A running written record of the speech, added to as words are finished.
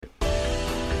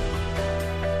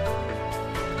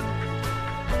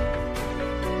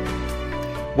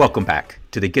Welcome back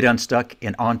to the Get Unstuck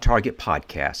and On Target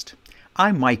podcast.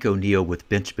 I'm Mike O'Neill with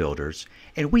Bench Builders,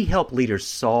 and we help leaders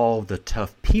solve the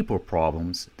tough people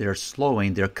problems that are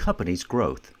slowing their company's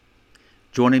growth.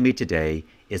 Joining me today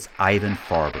is Ivan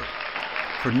Farber.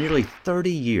 For nearly 30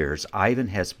 years, Ivan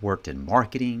has worked in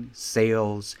marketing,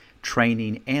 sales,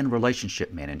 training, and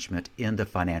relationship management in the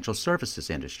financial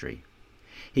services industry.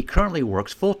 He currently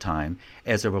works full-time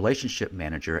as a relationship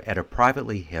manager at a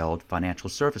privately held financial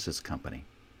services company.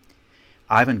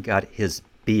 Ivan got his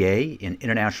BA in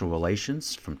International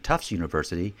Relations from Tufts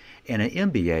University and an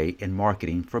MBA in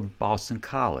Marketing from Boston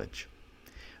College.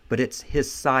 But it's his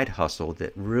side hustle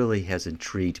that really has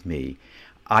intrigued me.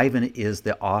 Ivan is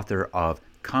the author of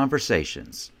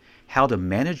Conversations: How to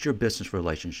Manage Your Business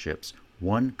Relationships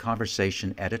One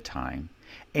Conversation at a Time,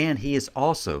 and he is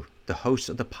also the host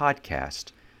of the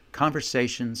podcast,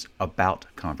 Conversations About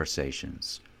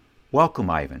Conversations. Welcome,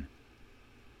 Ivan.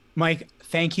 Mike,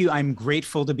 thank you. I'm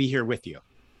grateful to be here with you.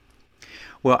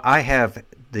 Well, I have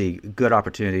the good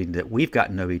opportunity that we've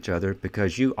gotten to know each other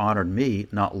because you honored me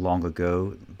not long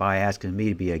ago by asking me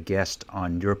to be a guest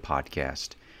on your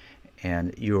podcast.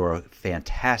 And you're a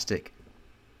fantastic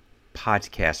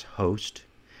podcast host,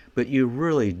 but you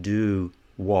really do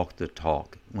walk the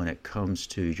talk when it comes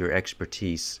to your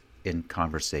expertise in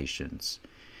conversations.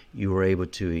 You were able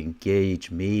to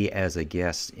engage me as a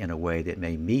guest in a way that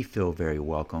made me feel very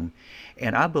welcome.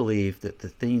 And I believe that the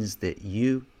things that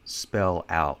you spell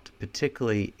out,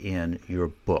 particularly in your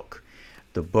book,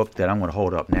 the book that I'm going to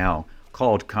hold up now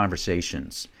called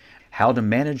Conversations: How to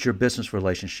Manage Your Business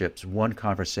Relationships One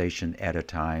Conversation at a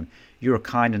Time. You were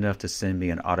kind enough to send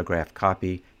me an autographed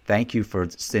copy. Thank you for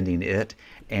sending it.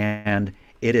 And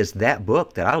it is that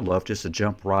book that I would love just to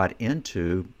jump right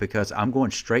into because I'm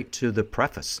going straight to the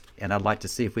preface. And I'd like to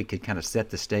see if we could kind of set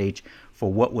the stage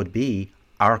for what would be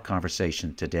our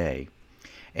conversation today.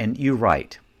 And you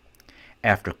write,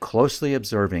 after closely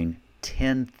observing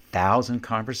 10,000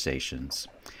 conversations,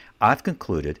 I've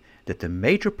concluded that the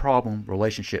major problem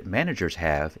relationship managers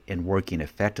have in working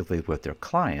effectively with their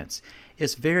clients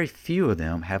is very few of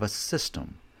them have a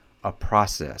system, a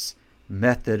process,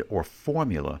 method, or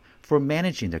formula for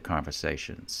managing their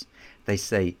conversations. They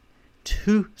say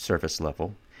too surface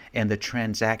level and the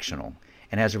transactional,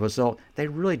 and as a result, they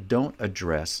really don't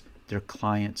address their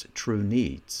clients' true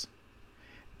needs.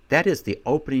 That is the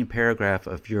opening paragraph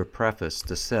of your preface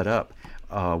to set up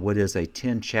what is a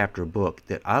 10-chapter book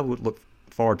that I would look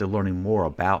forward to learning more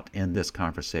about in this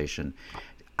conversation.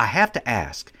 I have to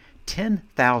ask,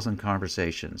 10,000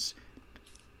 conversations,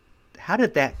 how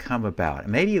did that come about?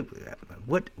 Maybe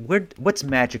what's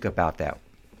magic about that?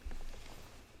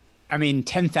 I mean,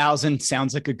 10,000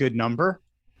 sounds like a good number.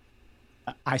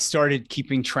 I started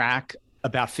keeping track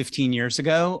about 15 years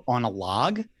ago on a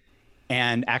log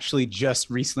and actually just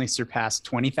recently surpassed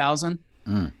 20,000.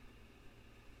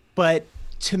 But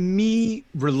to me,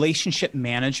 relationship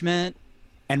management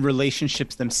and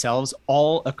relationships themselves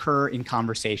all occur in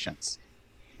conversations.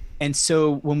 And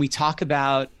so when we talk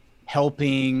about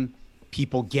helping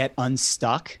people get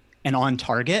unstuck and on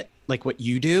target, like what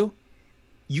you do,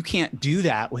 you can't do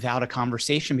that without a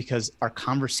conversation because our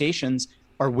conversations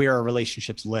are where our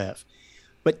relationships live.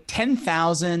 But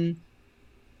 10,000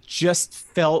 just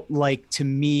felt like, to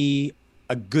me,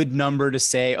 a good number to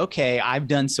say, okay, I've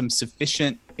done some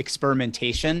sufficient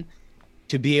experimentation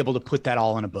to be able to put that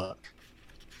all in a book.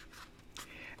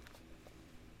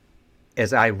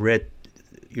 As I read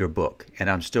your book, and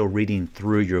I'm still reading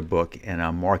through your book, and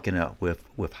I'm marking it with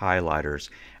highlighters,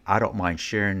 I don't mind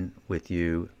sharing with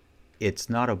you, it's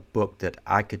not a book that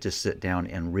I could just sit down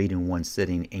and read in one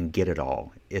sitting and get it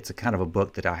all. It's a kind of a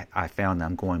book that I found that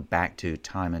I'm going back to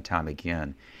time and time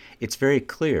again. It's very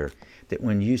clear that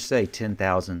when you say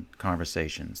 10,000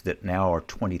 conversations, that now are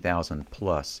 20,000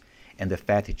 plus, and the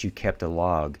fact that you kept a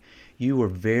log, you were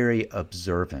very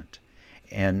observant.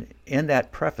 And in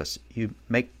that preface, you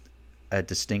make a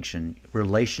distinction: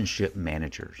 relationship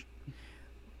managers.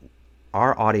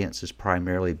 Our audience is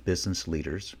primarily business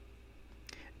leaders.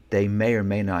 They may or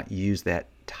may not use that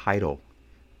title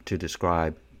to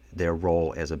describe their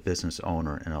role as a business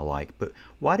owner and alike. But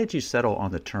why did you settle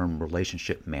on the term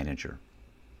relationship manager?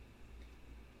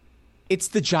 It's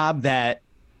the job that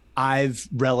I've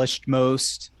relished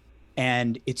most,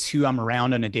 and it's who I'm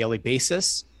around on a daily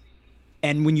basis.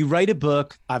 And when you write a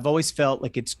book, I've always felt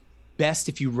like it's best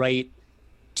if you write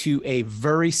to a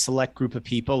very select group of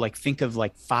people. Like, think of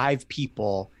like 5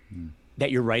 people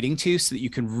that you're writing to so that you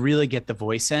can really get the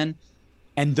voice in.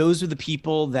 And those are the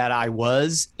people that I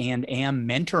was and am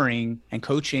mentoring and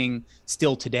coaching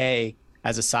still today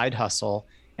as a side hustle.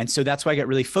 And so that's why I got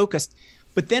really focused.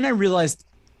 But then I realized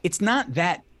it's not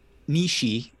that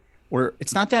niche, or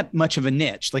it's not that much of a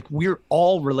niche. Like, we're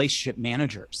all relationship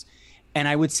managers. And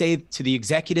I would say to the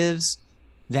executives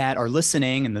that are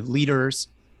listening and the leaders,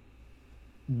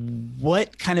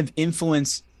 what kind of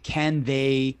influence can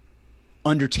they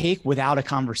undertake without a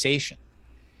conversation?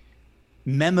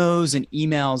 Memos and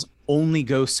emails only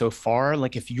go so far.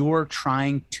 Like, if you're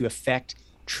trying to affect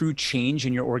true change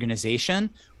in your organization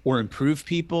or improve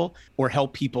people or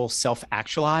help people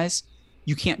self-actualize,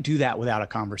 you can't do that without a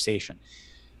conversation.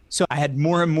 So I had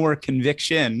more and more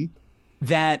conviction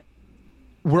that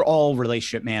we're all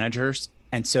relationship managers.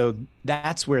 And so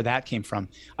that's where that came from.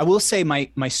 I will say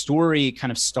my story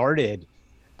kind of started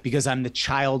because I'm the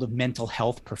child of mental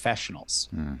health professionals.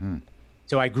 Mm-hmm.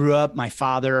 So I grew up, my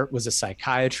father was a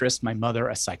psychiatrist, my mother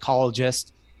a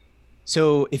psychologist.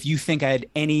 So if you think I had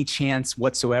any chance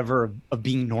whatsoever of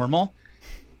being normal,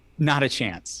 not a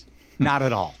chance, not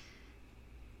at all.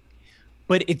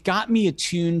 But it got me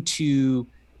attuned to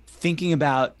thinking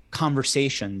about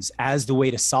conversations as the way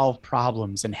to solve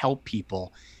problems and help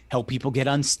people get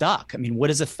unstuck. I mean, what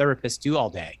does a therapist do all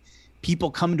day?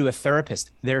 People come to a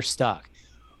therapist, they're stuck.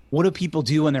 What do people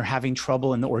do when they're having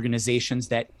trouble in the organizations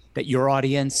that your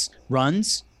audience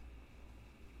runs?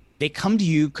 They come to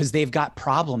you because they've got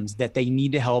problems that they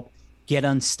need to help get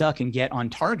unstuck and get on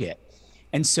target.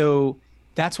 And so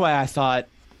that's why I thought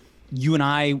you and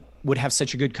I would have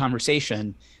such a good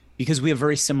conversation, because we have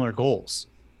very similar goals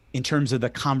in terms of the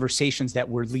conversations that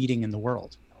we're leading in the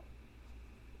world.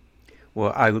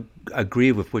 Well, I would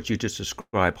agree with what you just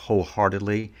described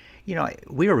wholeheartedly. You know,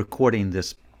 we are recording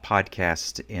this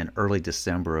podcast in early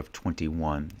December of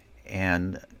 21,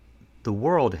 and the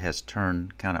world has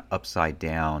turned kind of upside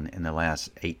down in the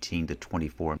last 18 to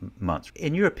 24 months.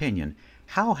 In your opinion,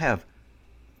 how have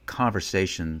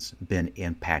conversations been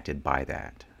impacted by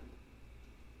that?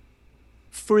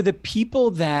 For the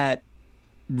people that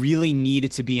really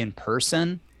needed to be in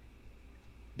person,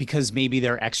 because maybe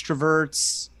they're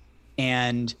extroverts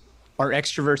and are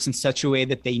extroverts in such a way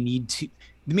that they need to,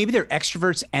 maybe they're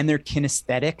extroverts and they're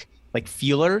kinesthetic, like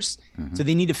feelers. Mm-hmm. So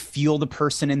they need to feel the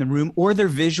person in the room, or they're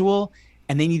visual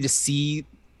and they need to see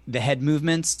the head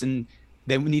movements and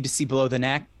they need to see below the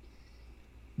neck.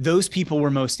 Those people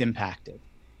were most impacted.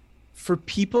 For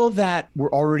people that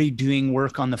were already doing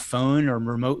work on the phone or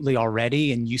remotely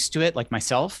already and used to it, like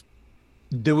myself,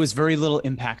 there was very little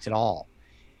impact at all.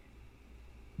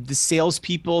 The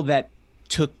salespeople that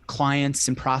took clients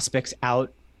and prospects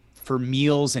out for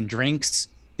meals and drinks,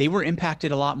 they were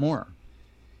impacted a lot more.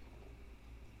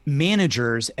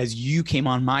 Managers, as you came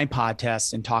on my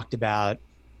podcast and talked about,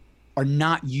 are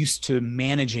not used to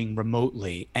managing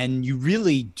remotely. And you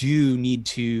really do need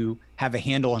to have a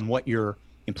handle on what your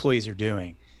employees are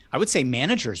doing. I would say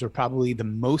managers were probably the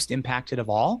most impacted of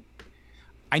all.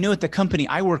 I know at the company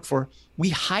I work for, we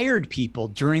hired people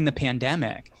during the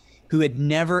pandemic who had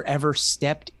never, ever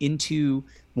stepped into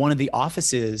one of the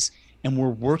offices and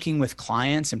were working with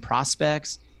clients and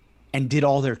prospects and did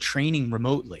all their training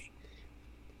remotely.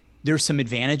 There's some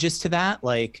advantages to that.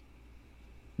 Like,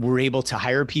 we're able to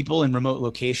hire people in remote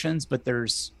locations, but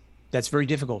that's very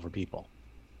difficult for people.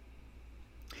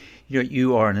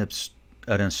 You are an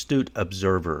astute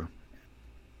observer,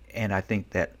 and I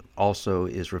think that also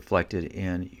is reflected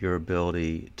in your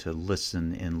ability to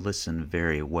listen and listen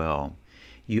very well.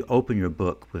 You open your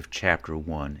book with chapter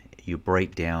 1. You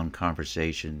break down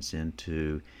conversations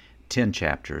into 10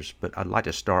 chapters, but I'd like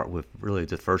to start with really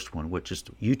the first one, which is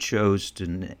you chose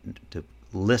to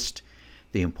list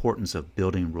the importance of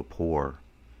building rapport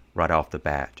right off the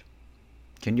bat.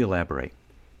 Can you elaborate?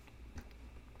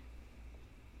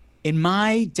 In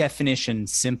my definition,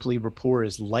 simply rapport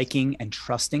is liking and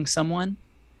trusting someone.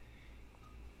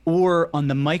 Or on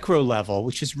the micro level,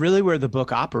 which is really where the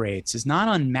book operates, is not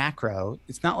on macro.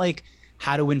 It's not like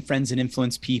how to win friends and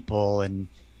influence people and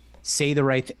say the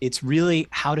right thing. It's really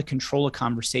how to control a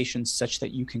conversation such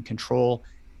that you can control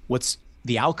what's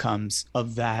the outcomes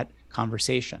of that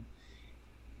conversation.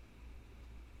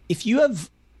 If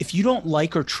you don't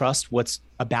like or trust what's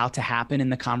about to happen in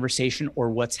the conversation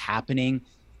or what's happening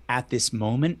at this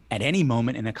moment, at any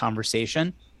moment in a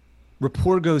conversation,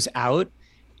 rapport goes out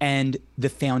and the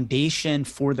foundation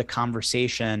for the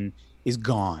conversation is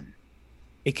gone.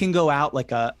 It can go out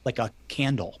like a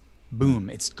candle. Boom,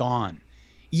 it's gone.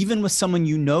 Even with someone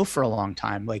you know for a long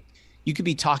time, like you could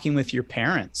be talking with your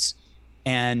parents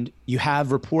and you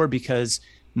have rapport because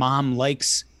mom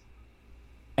likes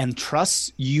and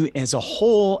trusts you as a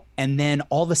whole. And then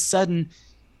all of a sudden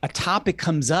a topic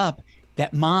comes up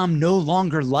that mom no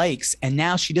longer likes. And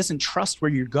now she doesn't trust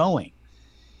where you're going.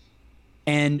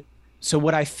 And so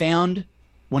what I found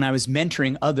when I was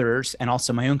mentoring others and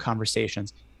also my own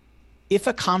conversations, if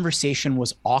a conversation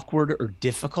was awkward or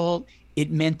difficult,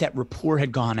 it meant that rapport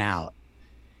had gone out.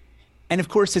 And of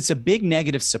course, it's a big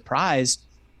negative surprise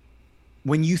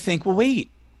when you think, well, wait,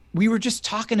 we were just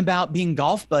talking about being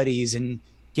golf buddies and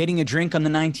getting a drink on the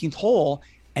 19th hole.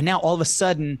 And now all of a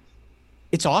sudden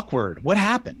it's awkward. What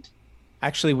happened? I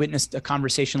actually witnessed a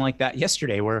conversation like that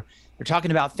yesterday where they're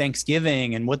talking about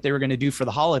Thanksgiving and what they were going to do for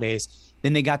the holidays.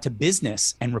 Then they got to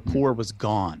business and rapport was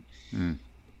gone. Mm.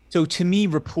 So to me,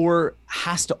 rapport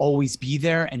has to always be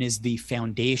there and is the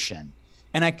foundation.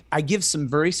 And I give some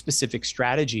very specific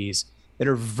strategies that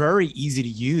are very easy to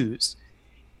use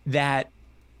that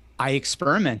I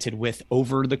experimented with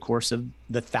over the course of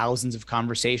the thousands of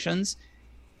conversations.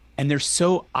 And they're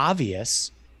so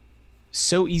obvious,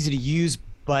 so easy to use,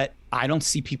 but I don't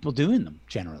see people doing them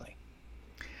generally.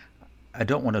 I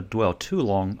don't want to dwell too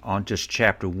long on just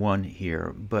chapter 1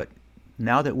 here, but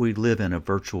now that we live in a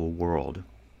virtual world,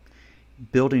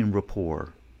 building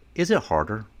rapport, is it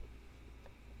harder?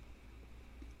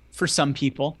 For some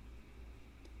people.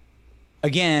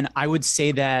 Again, I would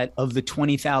say that of the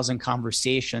 20,000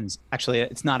 conversations, actually,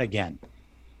 it's not again.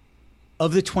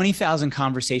 Of the 20,000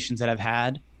 conversations that I've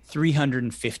had,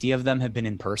 350 of them have been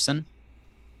in person.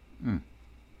 Mm.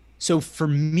 So for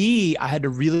me, I had to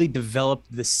really develop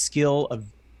the skill of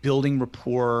building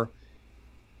rapport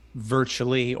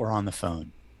virtually or on the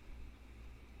phone.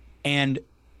 And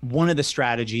one of the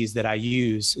strategies that I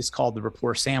use is called the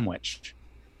rapport sandwich,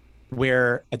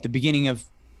 where at the beginning of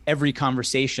every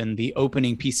conversation, the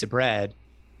opening piece of bread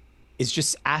is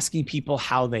just asking people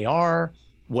how they are,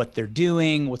 what they're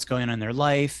doing, what's going on in their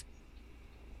life.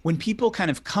 When people kind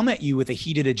of come at you with a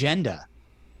heated agenda,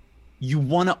 you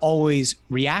want to always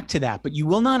react to that, but you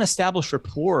will not establish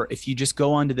rapport if you just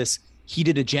go onto this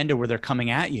heated agenda where they're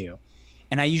coming at you.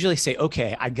 And I usually say,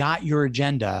 okay, I got your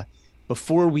agenda.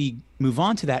 Before we move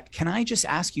on to that, can I just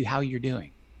ask you how you're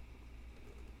doing?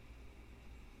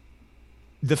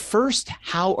 The first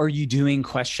 "how are you doing"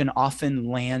 question often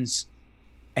lands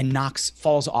and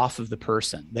falls off of the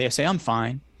person. They say, I'm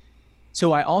fine.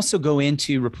 So I also go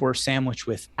into rapport sandwich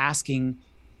with asking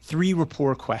 3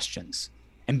 rapport questions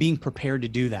and being prepared to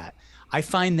do that. I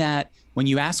find that when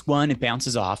you ask one, it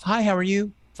bounces off. Hi, how are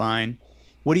you? Fine.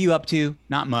 What are you up to?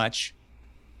 Not much.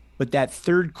 But that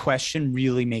third question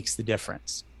really makes the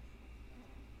difference.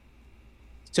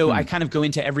 So I kind of go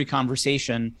into every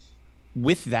conversation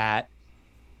with that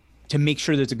to make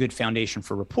sure there's a good foundation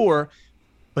for rapport.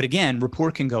 But again,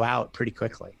 rapport can go out pretty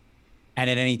quickly and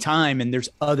at any time. And there's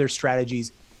other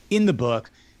strategies in the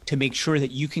book to make sure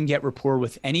that you can get rapport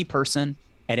with any person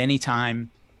at any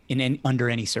time under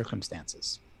any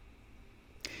circumstances.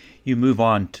 You move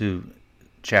on to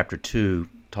chapter 2,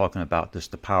 talking about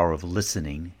the power of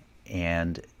listening.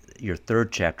 And your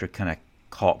third chapter kind of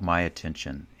caught my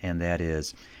attention, and that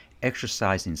is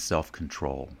exercising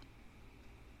self-control.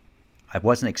 I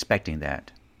wasn't expecting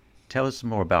that. Tell us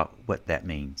more about what that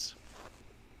means.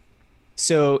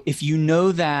 So if you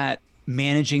know that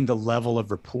managing the level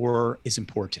of rapport is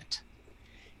important,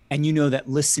 and you know that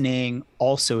listening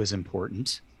also is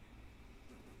important,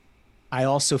 I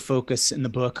also focus in the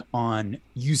book on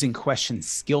using questions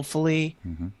skillfully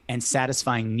and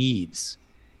satisfying needs.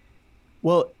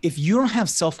 Well, if you don't have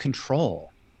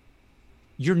self-control,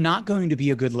 you're not going to be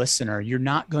a good listener. You're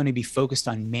not going to be focused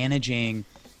on managing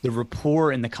the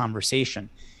rapport in the conversation.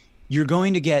 You're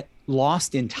going to get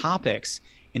lost in topics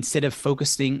instead of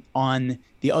focusing on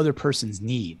the other person's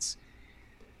needs.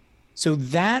 So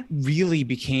that really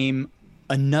became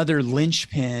another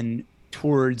linchpin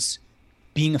towards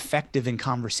being effective in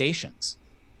conversations,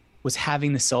 was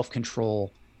having the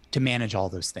self-control to manage all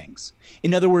those things.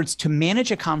 In other words, to manage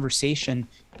a conversation,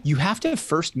 you have to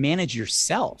first manage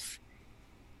yourself.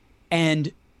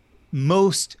 And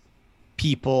most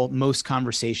people, most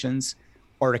conversations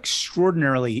are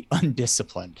extraordinarily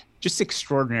undisciplined, just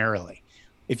extraordinarily.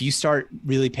 If you start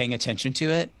really paying attention to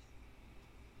it,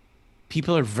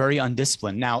 people are very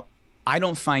undisciplined. Now, I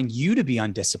don't find you to be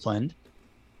undisciplined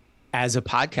as a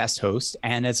podcast host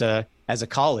and as a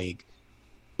colleague,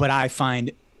 but I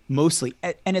find mostly,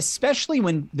 and especially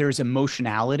when there's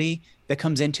emotionality that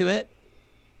comes into it,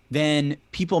 then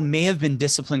people may have been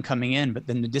disciplined coming in, but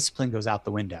then the discipline goes out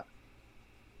the window.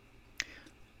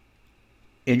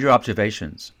 In your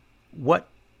observations, what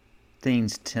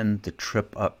things tend to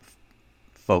trip up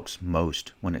folks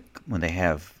most when they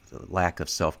have the lack of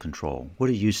self-control? What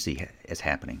do you see as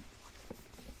happening?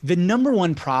 The number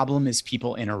one problem is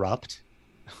people interrupt.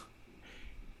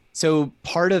 So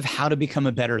part of how to become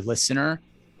a better listener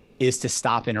is to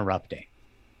stop interrupting.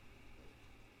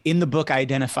 In the book, I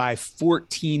identify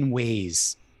 14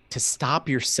 ways to stop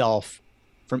yourself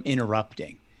from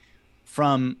interrupting.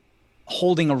 from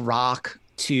holding a rock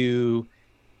to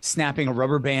snapping a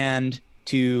rubber band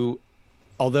to,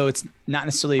 although it's not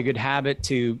necessarily a good habit,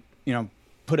 to,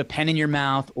 put a pen in your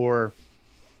mouth or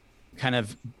kind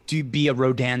of be a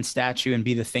Rodin statue and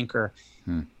be the thinker.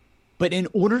 But in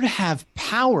order to have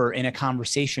power in a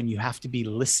conversation, you have to be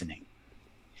listening.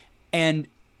 And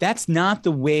that's not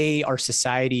the way our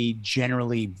society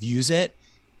generally views it.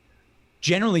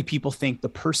 Generally, people think the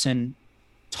person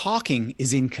talking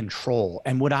is in control.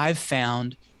 And what I've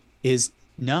found is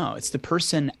no, it's the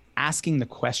person asking the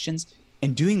questions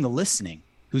and doing the listening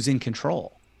who's in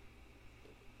control.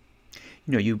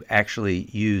 You actually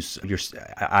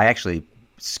I actually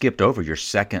skipped over your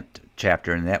second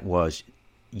chapter, and that was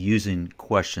using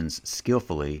questions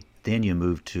skillfully. Then you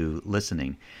move to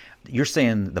listening. You're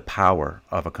saying the power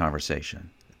of a conversation.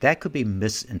 That could be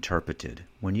misinterpreted.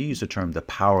 When you use the term the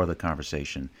power of the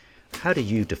conversation, how do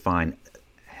you define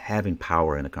having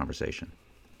power in a conversation?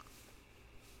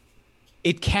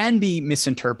 It can be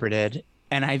misinterpreted.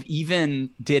 And I've even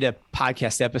did a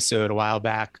podcast episode a while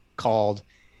back called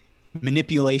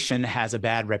Manipulation Has a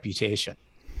Bad Reputation.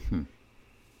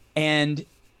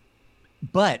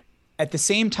 But at the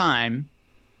same time,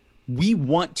 we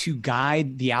want to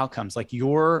guide the outcomes. Like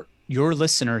your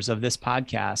listeners of this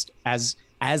podcast, as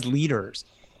leaders,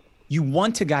 you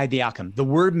want to guide the outcome. The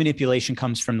word manipulation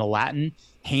comes from the Latin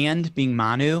hand being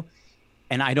manu,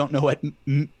 and I don't know what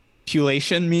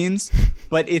manipulation means,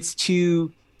 but it's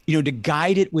to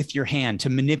guide it with your hand, to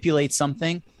manipulate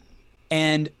something.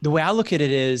 And the way I look at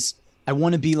it is, I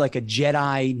want to be like a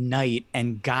Jedi Knight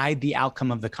and guide the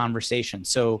outcome of the conversation.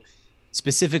 So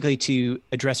specifically to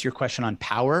address your question on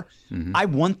power, I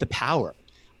want the power.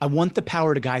 I want the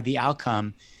power to guide the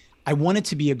outcome. I want it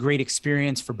to be a great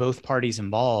experience for both parties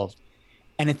involved.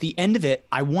 And at the end of it,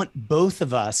 I want both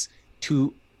of us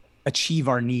to achieve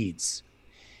our needs.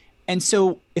 And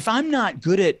so if I'm not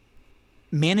good at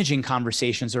managing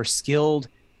conversations or skilled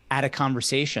at a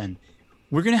conversation,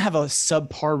 we're going to have a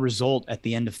subpar result at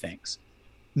the end of things.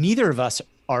 Neither of us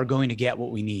are going to get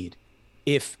what we need.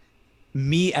 If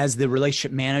me as the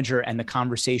relationship manager and the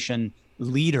conversation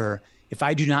leader, if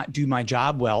I do not do my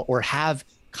job well or have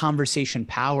conversation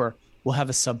power, we'll have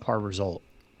a subpar result.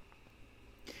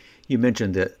 You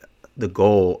mentioned that the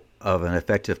goal of an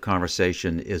effective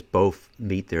conversation is both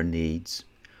meet their needs.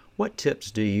 What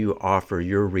tips do you offer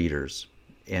your readers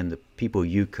and the people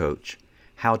you coach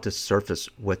how to surface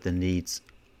what the needs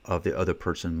of the other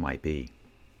person might be?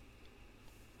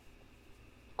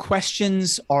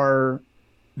 Questions are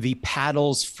the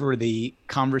paddles for the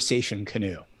conversation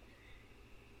canoe.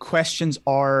 Questions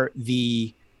are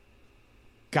the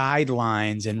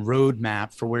guidelines and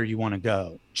roadmap for where you want to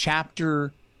go.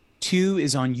 Chapter 2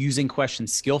 is on using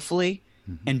questions skillfully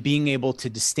and being able to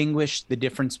distinguish the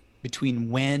difference between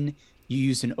when you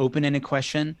use an open-ended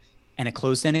question and a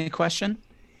closed-ended question.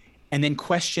 And then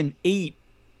question 8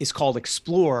 is called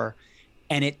explore,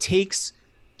 and it takes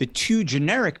the two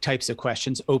generic types of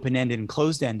questions, open-ended and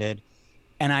closed-ended,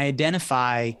 and I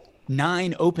identify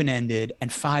 9 open-ended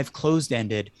and 5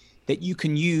 closed-ended that you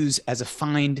can use as a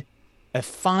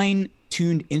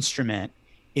fine-tuned instrument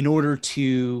in order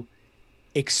to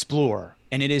explore.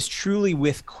 And it is truly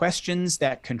with questions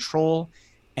that control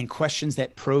and questions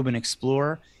that probe and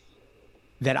explore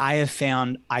that I have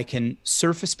found I can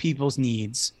surface people's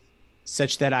needs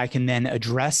such that I can then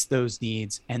address those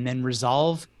needs and then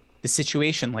resolve the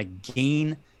situation, like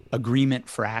gain agreement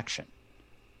for action.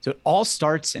 So it all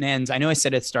starts and ends. I know I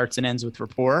said it starts and ends with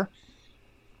rapport,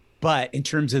 but in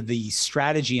terms of the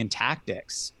strategy and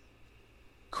tactics,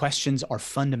 questions are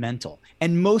fundamental.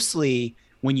 And mostly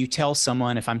when you tell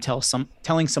someone, if I'm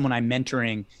telling someone I'm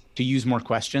mentoring to use more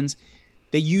questions,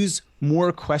 they use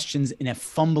more questions in a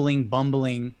fumbling,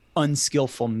 bumbling,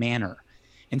 unskillful manner.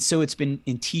 And so it's been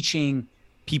in teaching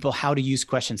people how to use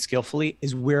questions skillfully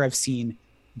is where I've seen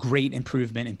great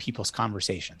improvement in people's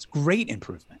conversations. Great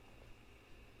improvement.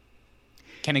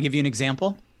 Can I give you an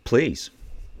example? Please.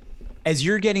 As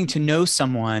you're getting to know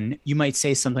someone, you might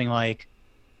say something like,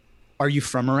 "Are you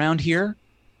from around here?"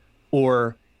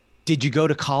 Or, "Did you go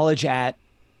to college at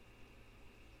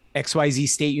XYZ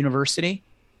State University?"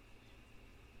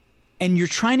 And you're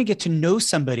trying to get to know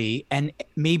somebody, and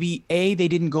maybe A, they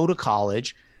didn't go to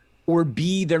college, or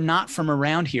B, they're not from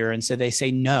around here, and so they say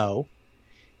no.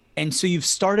 And so you've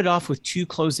started off with 2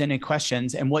 closed-ended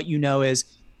questions, and what you know is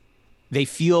they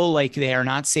feel like they are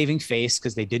not saving face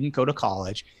because they didn't go to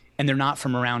college, and they're not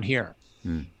from around here.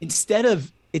 Instead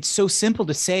of, it's so simple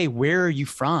to say, "Where are you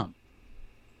from?"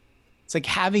 It's like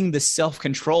having the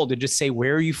self-control to just say,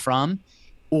 "Where are you from?"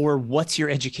 or "What's your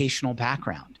educational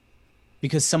background?"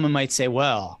 Because someone might say,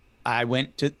 "Well, I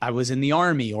was in the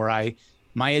Army, or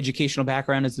my educational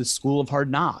background is the School of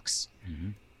Hard Knocks.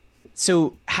 Mm-hmm.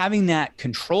 So having that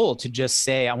control to just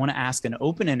say, I want to ask an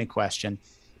open-ended question,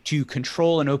 to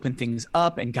control and open things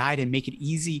up and guide and make it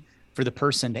easy for the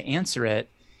person to answer it.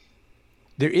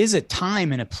 There is a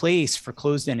time and a place for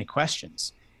closed-ended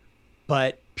questions,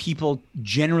 but people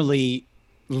generally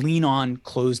lean on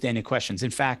closed-ended questions.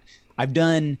 In fact, I've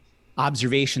done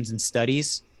observations and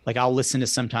studies. Like, I'll listen to,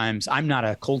 sometimes I'm not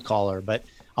a cold caller, but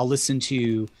I'll listen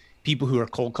to people who are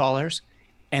cold callers,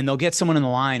 and they'll get someone on the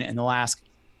line and they'll ask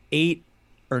 8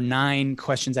 or 9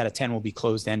 questions out of 10 will be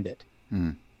closed-ended.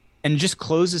 And it just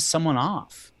closes someone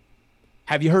off.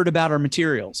 Have you heard about our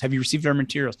materials? Have you received our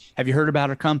materials? Have you heard about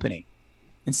our company?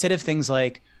 Instead of things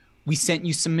like, we sent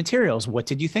you some materials, what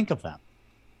did you think of them?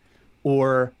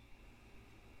 Or,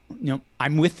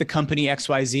 I'm with the company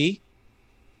XYZ.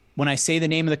 When I say the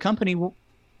name of the company, well,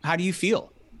 how do you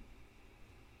feel?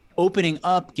 Opening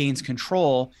up gains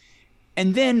control.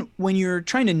 And then when you're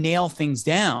trying to nail things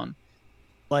down,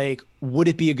 like, would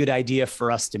it be a good idea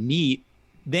for us to meet?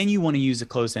 Then you want to use a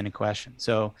closed-ended question.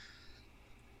 So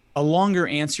a longer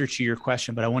answer to your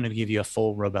question, but I wanted to give you a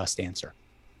full, robust answer.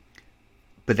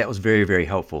 But that was very, very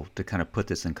helpful to kind of put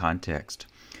this in context.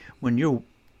 When you're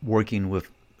working with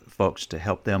folks to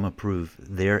help them improve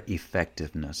their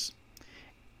effectiveness,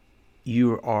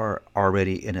 you are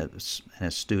already an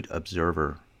astute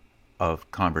observer of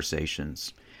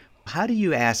conversations. How do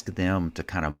you ask them to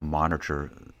kind of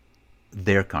monitor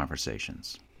their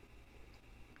conversations?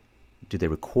 Do they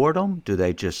record them? Do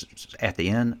they just, at the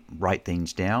end, write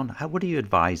things down? What do you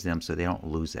advise them so they don't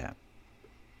lose that?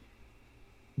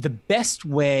 The best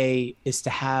way is to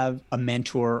have a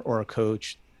mentor or a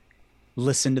coach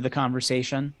listen to the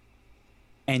conversation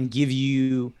and give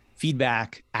you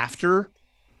feedback after,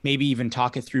 maybe even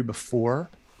talk it through before.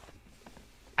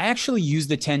 I actually use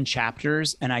the 10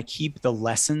 chapters, and I keep the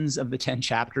lessons of the 10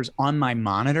 chapters on my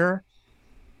monitor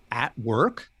at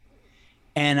work.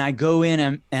 And I go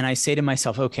in and I say to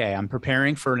myself, okay, I'm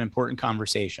preparing for an important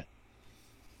conversation.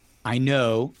 I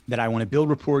know that I want to build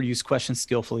rapport, use questions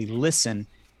skillfully, listen,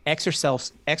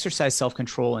 exercise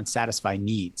self-control, and satisfy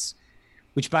needs,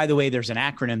 which, by the way, there's an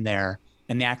acronym there,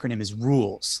 and the acronym is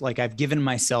RULES. Like, I've given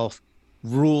myself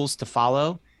rules to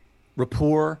follow: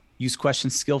 rapport, use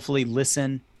questions skillfully,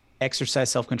 listen, exercise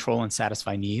self-control, and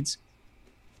satisfy needs.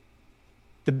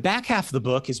 The back half of the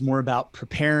book is more about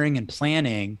preparing and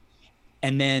planning.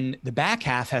 And then the back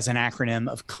half has an acronym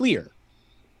of CLEAR,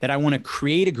 that I want to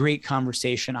create a great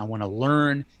conversation. I want to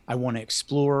learn, I want to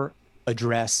explore,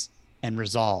 address, and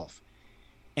resolve.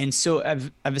 And so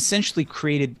I've essentially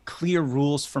created clear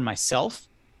rules for myself.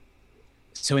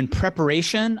 So in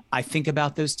preparation, I think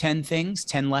about those 10 things,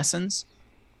 10 lessons.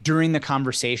 During the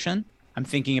conversation, I'm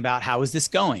thinking about, how is this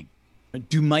going?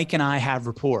 Do Mike and I have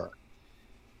rapport?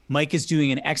 Mike is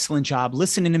doing an excellent job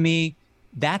listening to me.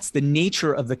 That's the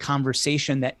nature of the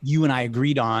conversation that you and I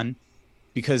agreed on,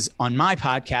 because on my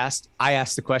podcast, I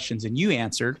asked the questions and you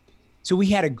answered. So we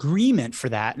had agreement for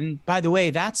that. And by the way,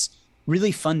 that's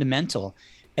really fundamental.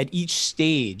 At each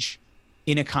stage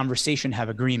in a conversation, have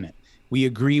agreement. We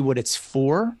agree what it's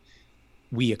for.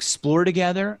 We explore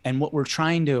together. And what we're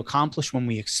trying to accomplish when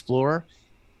we explore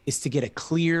is to get a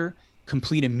clear,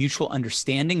 complete, and mutual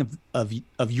understanding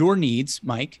of your needs,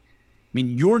 Mike. I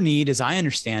mean, your need, as I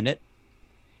understand it,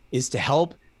 is to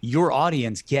help your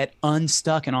audience get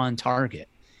unstuck and on target.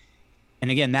 And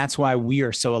again, that's why we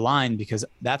are so aligned, because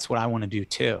that's what I want to do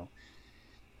too.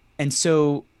 And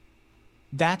so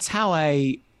that's how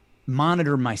I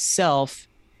monitor myself.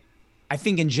 I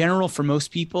think in general, for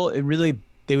most people,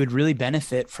 they would really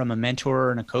benefit from a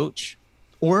mentor and a coach,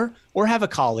 or have a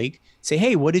colleague say,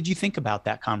 hey, what did you think about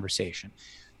that conversation?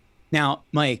 Now,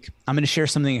 Mike, I'm going to share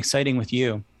something exciting with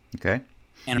you. Okay.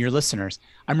 And your listeners.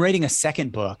 I'm writing a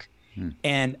second book,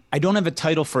 and I don't have a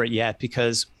title for it yet,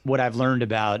 because what I've learned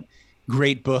about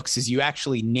great books is you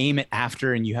actually name it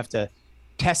after, and you have to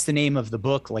test the name of the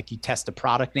book like you test a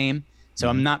product name. So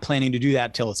I'm not planning to do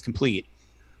that till it's complete.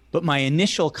 But my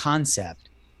initial concept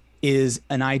is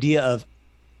an idea of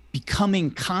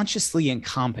becoming consciously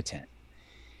incompetent.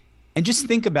 And just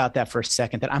think about that for a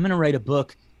second, that I'm going to write a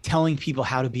book telling people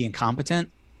how to be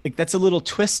incompetent. Like, that's a little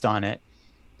twist on it.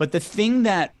 But the thing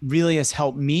that really has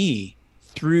helped me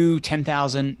through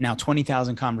 10,000, now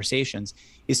 20,000 conversations,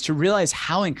 is to realize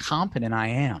how incompetent I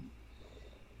am.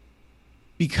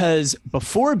 Because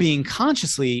before being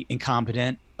consciously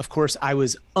incompetent, of course, I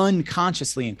was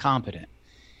unconsciously incompetent.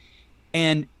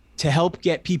 And to help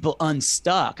get people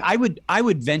unstuck, I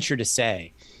would venture to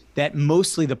say that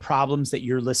mostly the problems that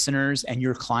your listeners and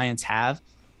your clients have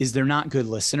is they're not good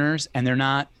listeners, and they're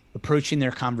not approaching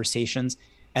their conversations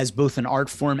as both an art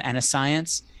form and a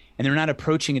science. And they're not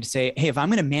approaching it to say, hey, if I'm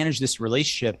going to manage this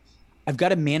relationship, I've got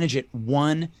to manage it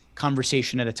one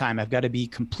conversation at a time. I've got to be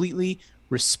completely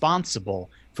responsible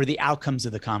for the outcomes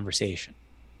of the conversation.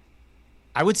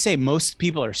 I would say most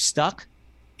people are stuck,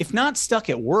 if not stuck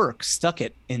at work, stuck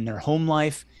in their home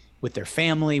life, with their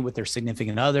family, with their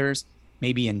significant others,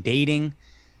 maybe in dating.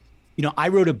 I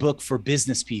wrote a book for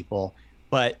business people,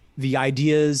 but the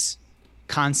ideas,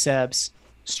 concepts,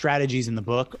 strategies in the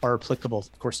book are applicable,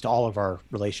 of course, to all of our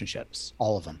relationships,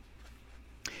 all of them.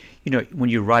 When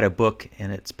you write a book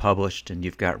and it's published and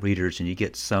you've got readers and you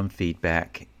get some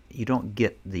feedback, you don't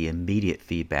get the immediate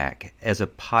feedback. As a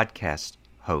podcast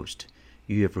host,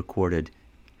 you have recorded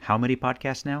how many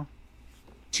podcasts now?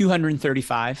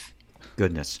 235.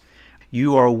 Goodness.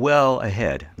 You are well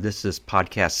ahead. This is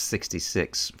podcast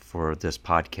 66 for this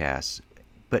podcast.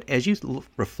 But as you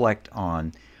reflect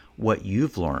on what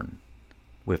you've learned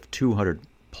with 200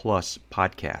 plus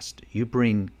podcasts, you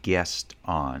bring guests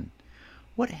on.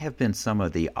 What have been some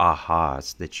of the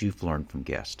ahas that you've learned from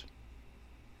guests?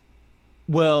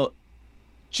 Well,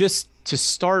 just to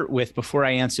start with, before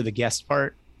I answer the guest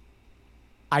part,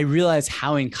 I realize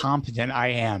how incompetent I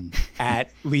am at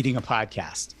leading a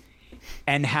podcast,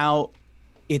 and how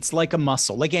it's like a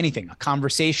muscle, like anything, a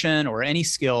conversation or any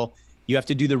skill. You have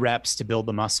to do the reps to build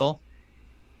the muscle.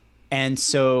 And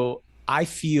so I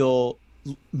feel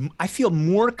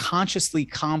more consciously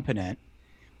competent,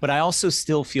 but I also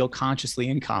still feel consciously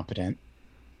incompetent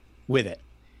with it.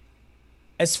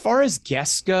 As far as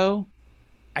guests go,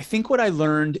 I think what I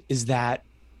learned is that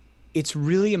it's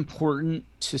really important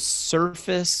to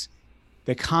surface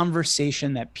the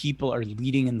conversation that people are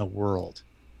leading in the world.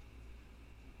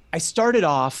 I started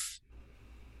off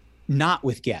not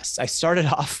with guests. I started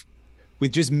off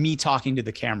with just me talking to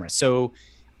the camera. So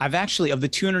I've actually, of the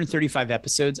 235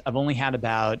 episodes, I've only had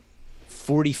about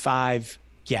 45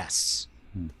 guests.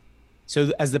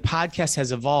 So as the podcast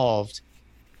has evolved,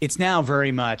 it's now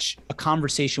very much a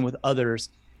conversation with others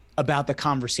about the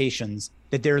conversations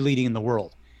that they're leading in the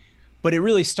world. But it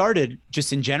really started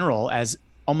just in general as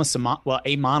almost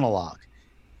a monologue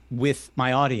with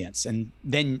my audience. And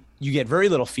then you get very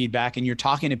little feedback and you're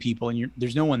talking to people and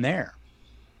there's no one there.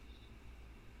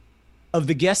 Of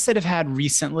the guests that I've had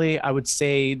recently, I would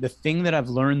say the thing that I've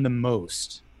learned the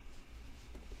most,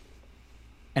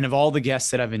 and of all the guests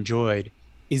that I've enjoyed,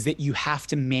 is that you have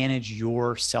to manage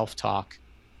your self-talk,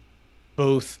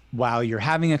 both while you're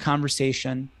having a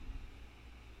conversation,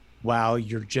 while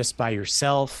you're just by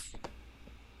yourself.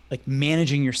 Like,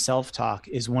 managing your self-talk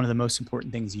is one of the most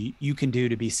important things you can do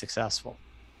to be successful.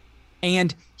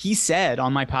 And he said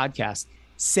on my podcast,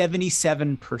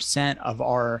 77% of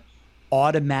our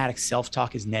automatic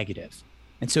self-talk is negative.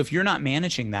 And so if you're not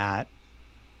managing that,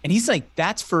 and he's like,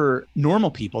 that's for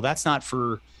normal people. That's not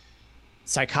for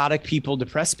psychotic people,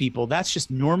 depressed people. That's just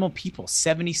normal people,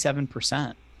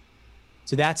 77%.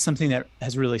 So that's something that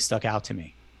has really stuck out to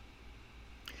me.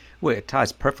 Well, it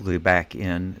ties perfectly back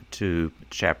into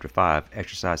chapter 5,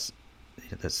 exercise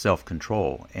the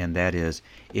self-control, and that is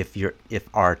if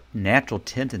our natural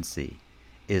tendency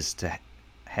is to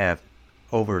have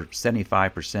over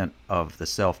 75% of the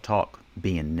self-talk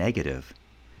being negative,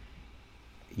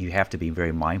 you have to be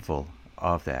very mindful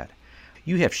of that.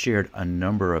 You have shared a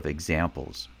number of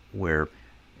examples where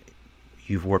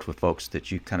you've worked with folks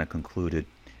that you kind of concluded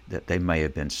that they may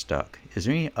have been stuck. Is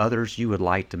there any others you would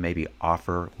like to maybe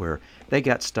offer where they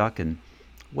got stuck, and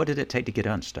what did it take to get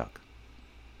unstuck?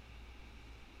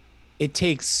 It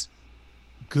takes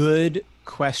good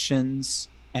questions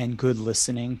and good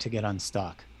listening to get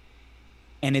unstuck.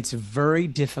 And it's very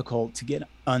difficult to get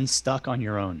unstuck on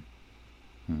your own.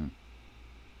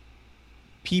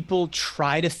 People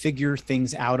try to figure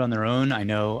things out on their own. I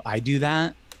know I do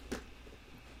that.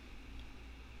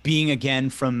 Being, again,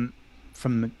 from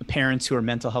parents who are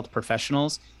mental health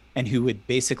professionals and who would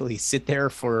basically sit there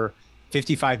for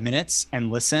 55 minutes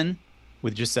and listen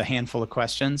with just a handful of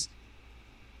questions.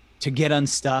 To get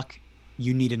unstuck,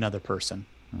 you need another person.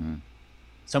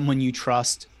 Someone you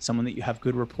trust, someone that you have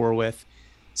good rapport with,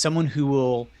 someone who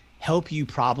will help you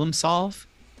problem solve.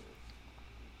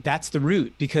 That's the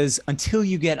route, because until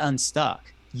you get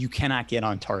unstuck, you cannot get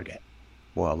on target.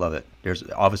 Well, I love it. There's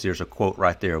a quote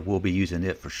right there. We'll be using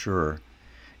it for sure.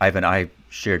 Ivan, I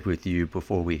shared with you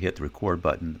before we hit the record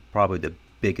button, probably the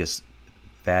biggest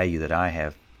value that I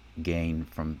have gained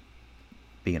from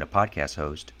being a podcast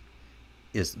host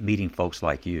is meeting folks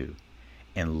like you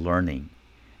and learning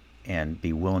and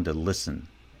be willing to listen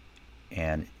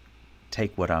and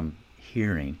take what I'm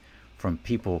hearing from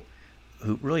people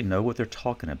who really know what they're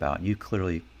talking about. You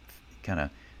clearly kind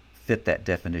of fit that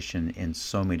definition in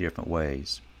so many different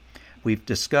ways. We've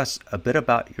discussed a bit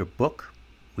about your book.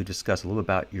 We discussed a little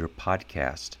about your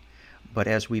podcast. But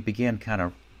as we begin kind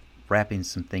of wrapping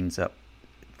some things up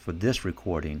for this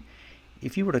recording,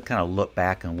 if you were to kind of look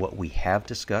back on what we have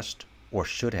discussed or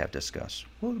should have discussed,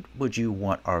 what would you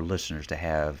want our listeners to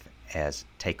have as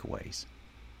takeaways?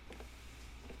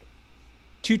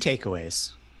 2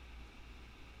 takeaways.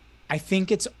 I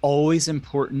think it's always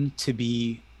important to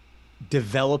be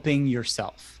developing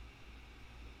yourself.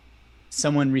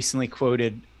 Someone recently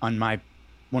quoted on one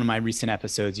of my recent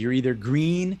episodes, you're either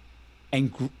green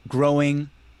and growing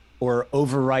or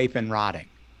overripe and rotting.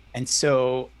 And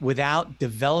so without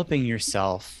developing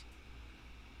yourself,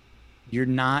 you're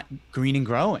not green and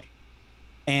growing.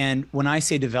 And when I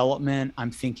say development,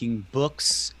 I'm thinking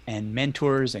books and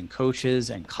mentors and coaches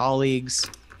and colleagues.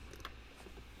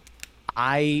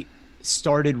 I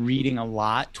started reading a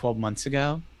lot 12 months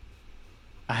ago.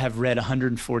 I have read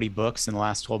 140 books in the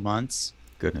last 12 months.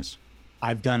 Goodness.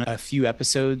 I've done a few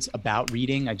episodes about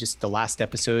reading. The last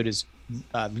episode is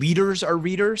leaders are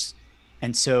readers.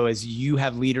 And so as you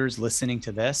have leaders listening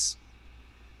to this,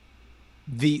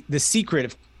 the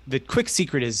quick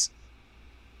secret is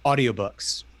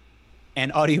audiobooks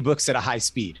and audiobooks at a high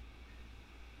speed.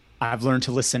 I've learned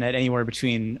to listen at anywhere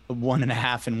between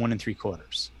 1.5 and 1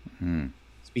 3/4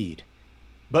 speed.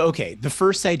 But okay, the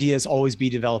first idea is always be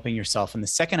developing yourself. And the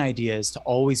second idea is to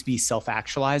always be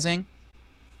self-actualizing.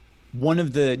 One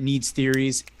of the needs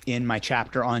theories in my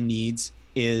chapter on needs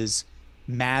is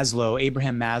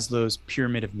Abraham Maslow's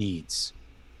pyramid of needs.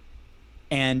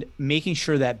 And making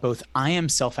sure that both I am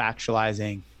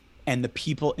self-actualizing and the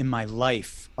people in my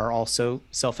life are also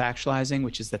self-actualizing,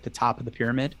 which is at the top of the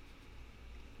pyramid.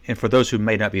 And for those who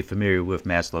may not be familiar with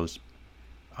Maslow's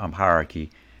hierarchy,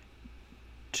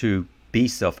 to be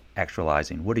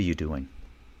self-actualizing, what are you doing?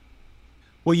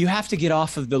 Well, you have to get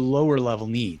off of the lower level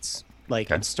needs.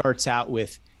 Okay. It starts out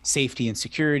with safety and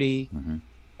security,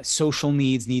 social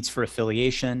needs for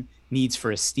affiliation, needs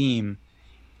for esteem.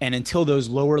 And until those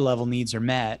lower level needs are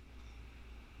met,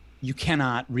 you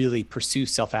cannot really pursue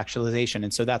self-actualization.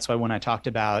 And so that's why when I talked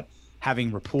about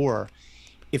having rapport,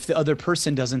 if the other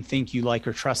person doesn't think you like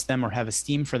or trust them or have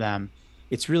esteem for them,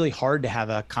 it's really hard to have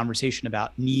a conversation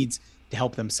about needs to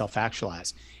help them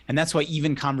self-actualize. And that's why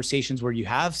even conversations where you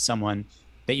have someone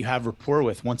that you have rapport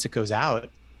with, once it goes out,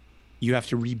 you have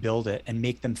to rebuild it and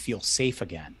make them feel safe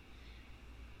again.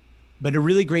 But a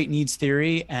really great needs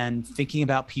theory and thinking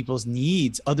about people's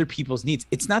needs, other people's needs,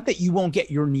 it's not that you won't get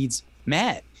your needs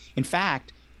met. In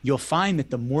fact, you'll find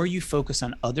that the more you focus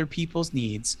on other people's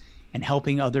needs and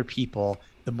helping other people,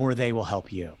 the more they will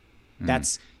help you.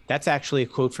 That's actually a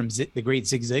quote from the great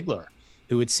Zig Ziglar,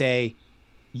 who would say,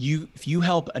 if you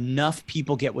help enough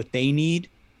people get what they need,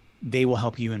 they will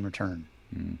help you in return.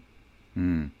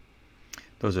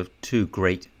 Those are 2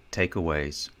 great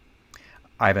takeaways.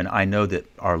 Ivan, I know that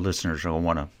our listeners will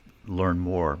want to learn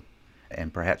more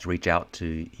and perhaps reach out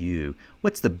to you.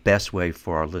 What's the best way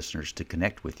for our listeners to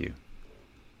connect with you?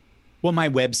 Well, my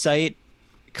website,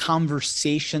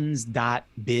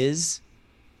 conversations.biz,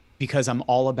 because I'm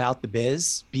all about the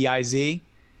biz, B-I-Z.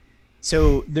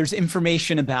 So there's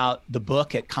information about the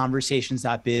book at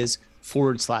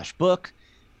conversations.biz/book.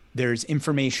 There's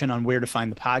information on where to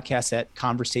find the podcast at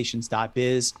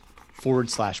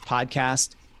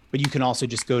conversations.biz/podcast. But you can also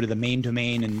just go to the main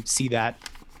domain and see that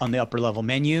on the upper level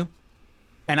menu.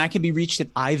 And I can be reached at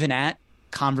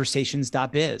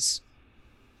ivan@conversations.biz.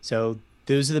 So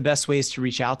those are the best ways to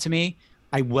reach out to me.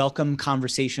 I welcome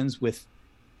conversations with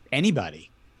anybody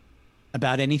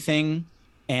about anything,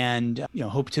 and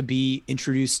hope to be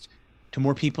introduced to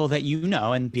more people that you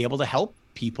know and be able to help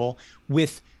people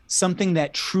with something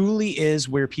that truly is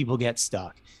where people get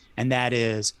stuck, and that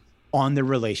is on their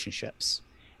relationships.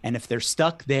 And if they're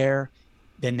stuck there,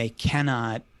 then they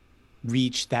cannot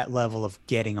reach that level of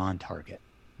getting on target.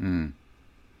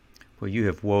 Well, you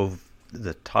have wove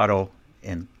the title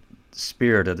and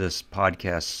spirit of this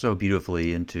podcast so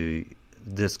beautifully into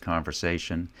this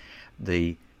conversation.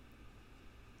 The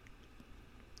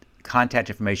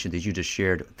contact information that you just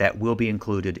shared, that will be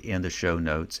included in the show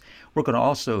notes. We're going to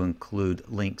also include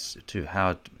links to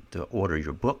how to order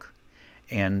your book,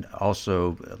 and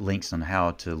also links on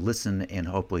how to listen and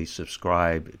hopefully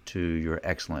subscribe to your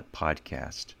excellent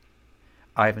podcast.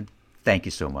 Ivan, thank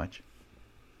you so much.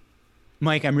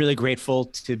 Mike, I'm really grateful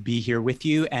to be here with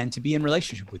you and to be in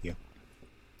relationship with you.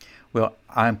 Well,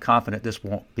 I'm confident this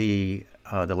won't be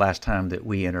the last time that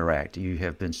we interact. You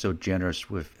have been so generous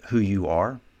with who you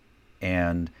are,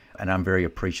 and I'm very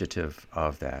appreciative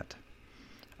of that.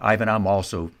 Ivan, I'm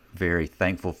also very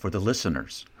thankful for the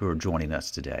listeners who are joining us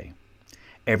today.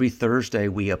 Every Thursday,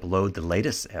 we upload the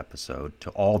latest episode to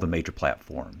all the major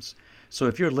platforms. So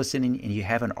if you're listening and you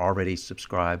haven't already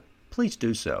subscribed, please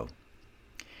do so.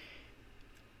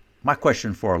 My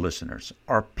question for our listeners,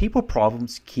 are people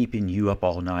problems keeping you up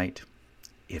all night?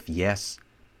 If yes,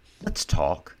 let's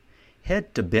talk.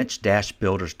 Head to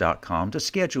bench-builders.com to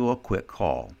schedule a quick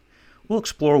call. We'll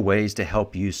explore ways to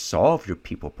help you solve your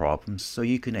people problems so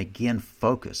you can again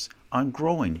focus on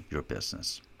growing your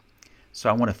business. So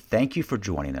I want to thank you for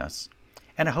joining us,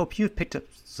 and I hope you've picked up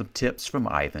some tips from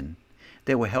Ivan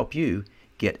that will help you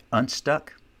get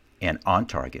unstuck and on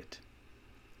target.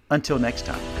 Until next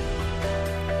time.